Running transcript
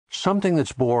something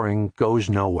that's boring goes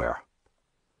nowhere.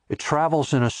 It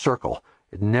travels in a circle.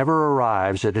 It never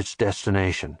arrives at its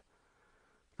destination.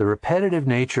 The repetitive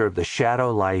nature of the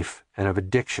shadow life and of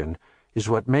addiction is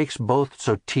what makes both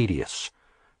so tedious.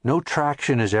 No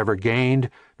traction is ever gained,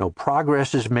 no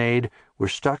progress is made, we're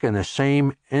stuck in the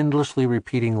same endlessly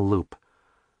repeating loop.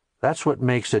 That's what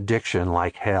makes addiction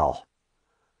like hell.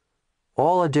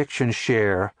 All addictions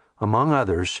share, among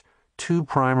others, two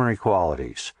primary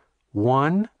qualities.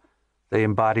 One, they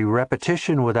embody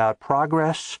repetition without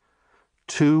progress.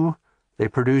 Two, they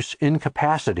produce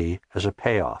incapacity as a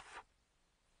payoff.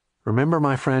 Remember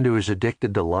my friend who is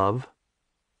addicted to love?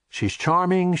 She's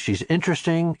charming, she's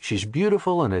interesting, she's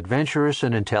beautiful and adventurous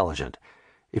and intelligent.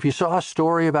 If you saw a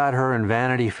story about her in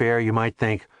Vanity Fair, you might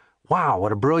think, wow,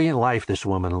 what a brilliant life this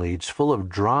woman leads, full of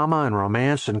drama and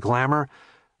romance and glamour.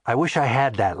 I wish I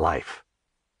had that life.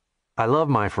 I love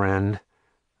my friend,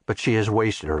 but she has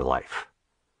wasted her life.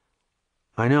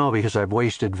 I know because I've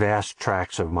wasted vast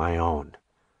tracts of my own.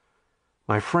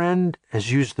 My friend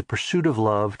has used the pursuit of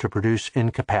love to produce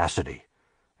incapacity,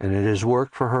 and it has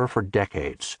worked for her for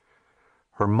decades.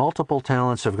 Her multiple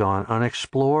talents have gone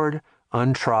unexplored,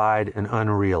 untried, and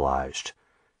unrealized.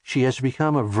 She has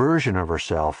become a version of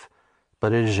herself,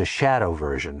 but it is a shadow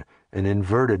version, an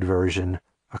inverted version,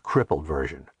 a crippled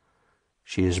version.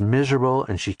 She is miserable,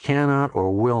 and she cannot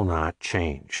or will not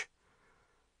change.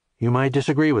 You might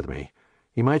disagree with me.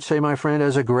 You might say my friend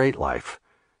has a great life.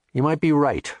 You might be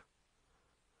right.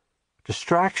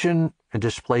 Distraction and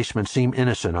displacement seem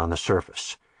innocent on the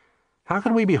surface. How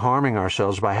can we be harming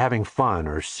ourselves by having fun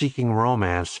or seeking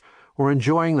romance or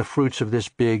enjoying the fruits of this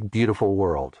big, beautiful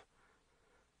world?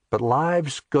 But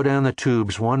lives go down the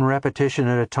tubes one repetition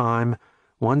at a time,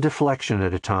 one deflection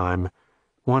at a time,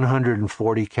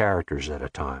 140 characters at a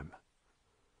time.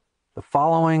 The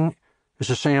following is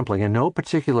a sampling, in no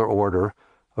particular order,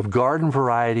 of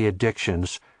garden-variety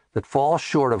addictions that fall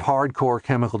short of hardcore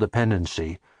chemical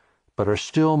dependency, but are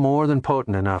still more than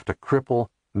potent enough to cripple,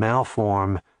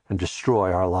 malform, and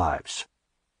destroy our lives.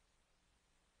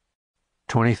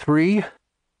 23.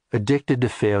 Addicted to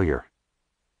failure.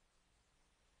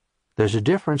 There's a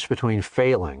difference between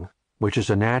failing, which is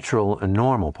a natural and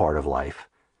normal part of life,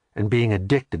 and being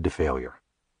addicted to failure.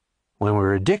 When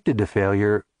we're addicted to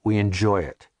failure, we enjoy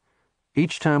it.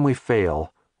 Each time we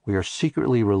fail, we are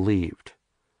secretly relieved.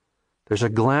 There's a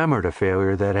glamour to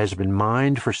failure that has been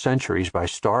mined for centuries by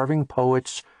starving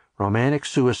poets, romantic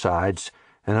suicides,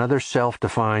 and other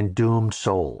self-defined doomed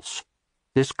souls.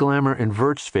 This glamour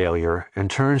inverts failure and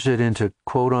turns it into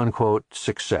quote-unquote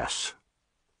success.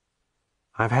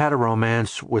 I've had a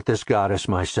romance with this goddess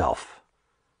myself.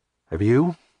 Have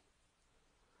you?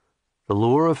 The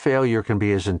lure of failure can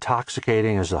be as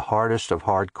intoxicating as the hardest of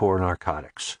hardcore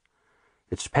narcotics.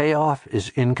 Its payoff is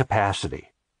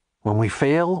incapacity. When we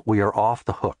fail, we are off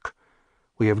the hook.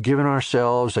 We have given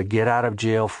ourselves a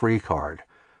get-out-of-jail-free card.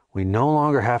 We no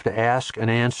longer have to ask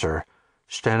and answer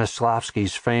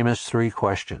Stanislavski's famous 3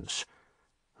 questions.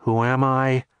 Who am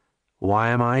I? Why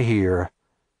am I here?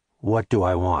 What do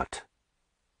I want?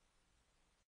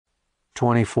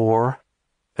 24.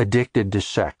 Addicted to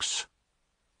sex.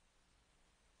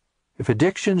 If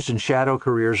addictions and shadow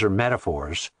careers are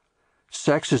metaphors,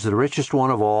 sex is the richest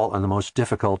one of all and the most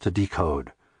difficult to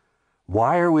decode.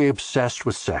 Why are we obsessed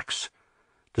with sex?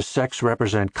 Does sex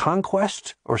represent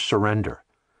conquest or surrender?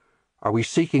 Are we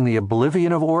seeking the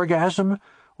oblivion of orgasm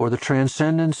or the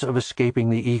transcendence of escaping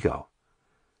the ego?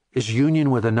 Is union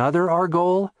with another our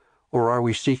goal, or are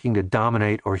we seeking to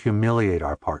dominate or humiliate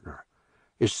our partner?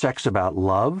 Is sex about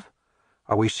love?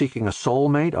 Are we seeking a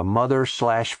soulmate, a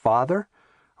mother/father?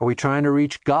 Are we trying to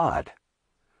reach God?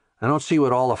 I don't see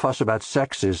what all the fuss about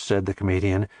sex is, said the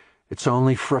comedian. It's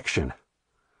only friction.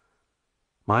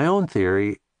 My own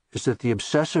theory is that the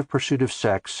obsessive pursuit of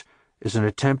sex is an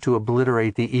attempt to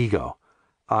obliterate the ego,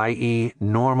 i.e.,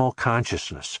 normal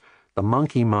consciousness, the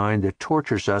monkey mind that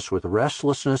tortures us with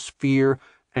restlessness, fear,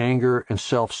 anger, and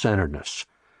self-centeredness.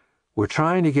 We're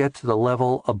trying to get to the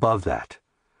level above that.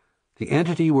 The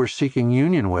entity we're seeking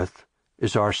union with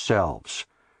is ourselves.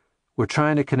 We're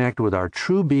trying to connect with our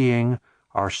true being,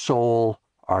 our soul,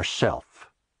 our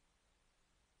self.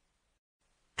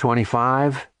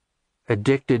 25.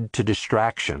 Addicted to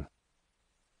distraction.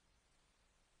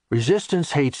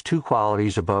 Resistance hates 2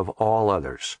 qualities above all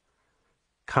others: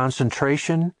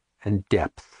 concentration and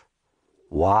depth.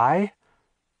 Why?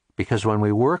 Because when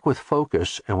we work with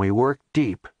focus and we work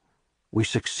deep, we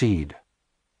succeed.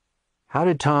 How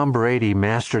did Tom Brady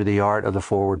master the art of the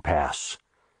forward pass?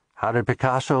 How did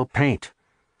Picasso paint?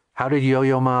 How did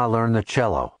Yo-Yo Ma learn the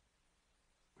cello?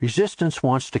 Resistance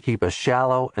wants to keep us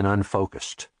shallow and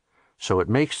unfocused. so it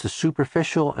makes the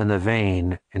superficial and the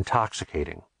vain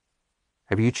intoxicating.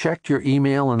 Have you checked your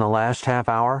email in the last half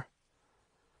hour?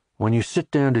 When you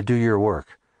sit down to do your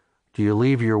work, do you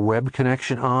leave your web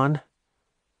connection on?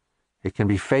 It can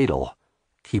be fatal,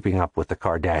 keeping up with the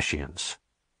Kardashians.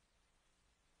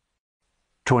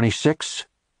 26.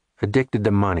 Addicted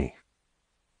to money.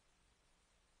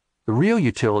 The real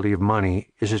utility of money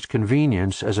is its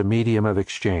convenience as a medium of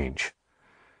exchange.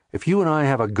 If you and I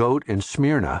have a goat in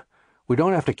Smyrna, we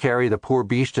don't have to carry the poor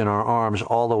beast in our arms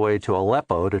all the way to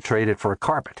Aleppo to trade it for a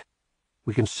carpet.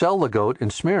 We can sell the goat in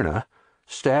Smyrna,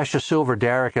 stash a silver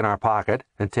derrick in our pocket,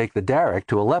 and take the derrick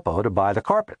to Aleppo to buy the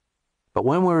carpet. But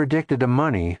when we're addicted to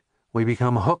money, we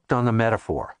become hooked on the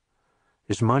metaphor.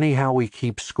 Is money how we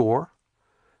keep score?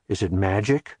 Is it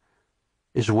magic?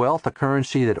 Is wealth a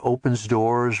currency that opens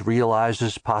doors,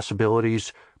 realizes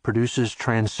possibilities, produces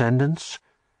transcendence?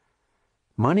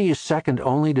 Money is second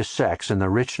only to sex in the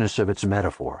richness of its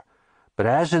metaphor, but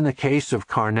as in the case of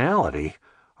carnality,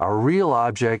 our real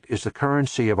object is the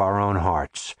currency of our own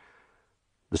hearts.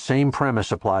 The same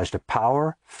premise applies to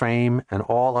power, fame, and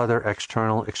all other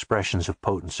external expressions of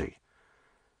potency.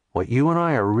 What you and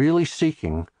I are really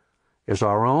seeking is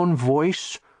our own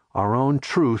voice, our own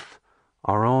truth,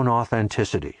 our own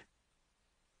authenticity.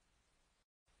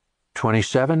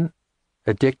 27.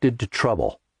 Addicted to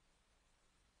trouble.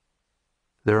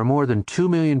 There are more than 2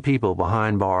 million people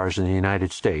behind bars in the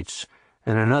United States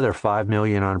and another 5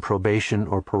 million on probation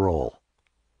or parole.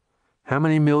 How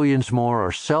many millions more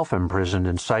are self-imprisoned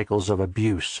in cycles of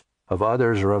abuse, of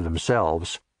others or of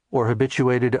themselves, or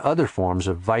habituated to other forms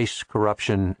of vice,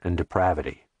 corruption, and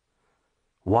depravity?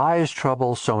 Why is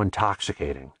trouble so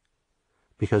intoxicating?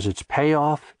 Because its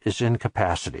payoff is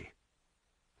incapacity.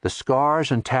 The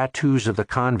scars and tattoos of the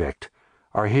convict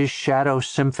are his shadow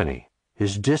symphony,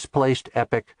 his displaced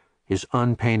epic, his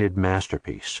unpainted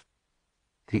masterpiece.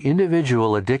 The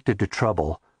individual addicted to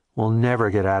trouble will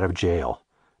never get out of jail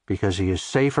because he is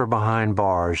safer behind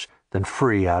bars than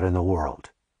free out in the world.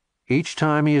 Each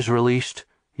time he is released,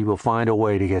 he will find a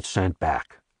way to get sent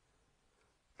back.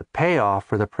 The payoff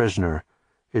for the prisoner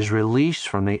is release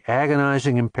from the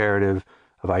agonizing imperative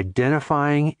of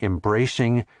identifying,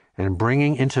 embracing, and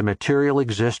bringing into material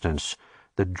existence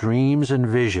the dreams and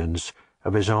visions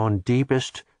of his own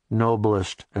deepest,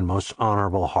 noblest, and most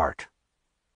honorable heart.